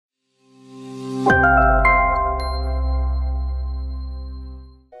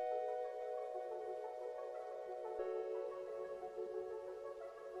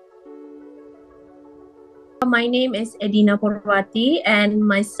My name is Edina Porwati and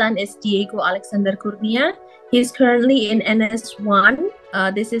my son is Diego Alexander Kurnia. He's currently in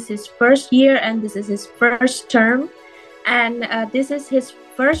NS1. This is his first year and this is his first term. And this is his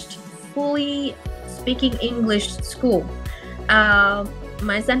first fully speaking English school.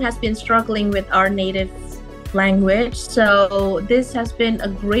 My son has been struggling with our native language, so this has been a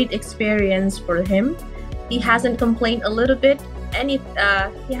great experience for him. He hasn't complained a little bit.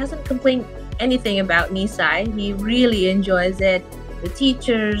 He hasn't complained anything about Nisai. He really enjoys it. The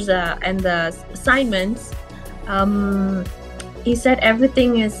teachers and the assignments. He said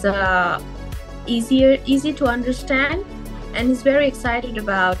everything is easy to understand, and he's very excited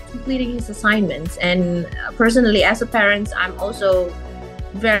about completing his assignments. And personally, as a parent, I'm also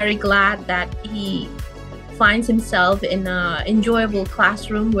very glad that he finds himself in an enjoyable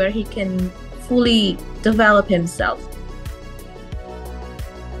classroom where he can fully develop himself.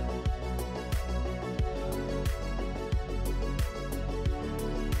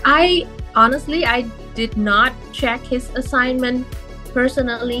 I did not check his assignment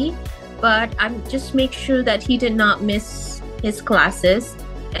personally, but I just make sure that he did not miss his classes.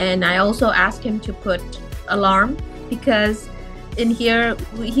 And I also asked him to put alarm, because in here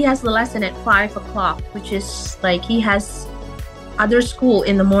he has the lesson at 5 o'clock, which is like he has other school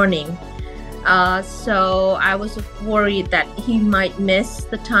in the morning. So I was worried that he might miss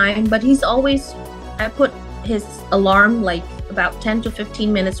the time, but I put his alarm like about 10 to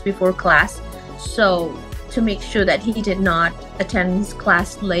 15 minutes before class, so to make sure that he did not attend his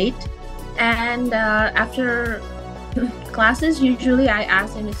class late. And after classes, usually I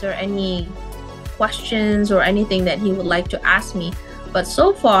ask him, is there any questions or anything that he would like to ask me? But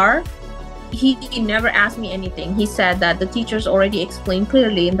so far he never asked me anything. He said that the teachers already explained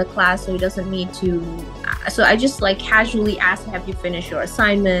clearly in the class, so he doesn't need to. So I just like casually ask, have you finished your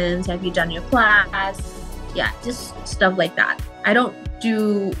assignments? Have you done your class? Yeah, just stuff like that. I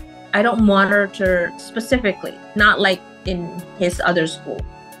don't monitor specifically, not like in his other school.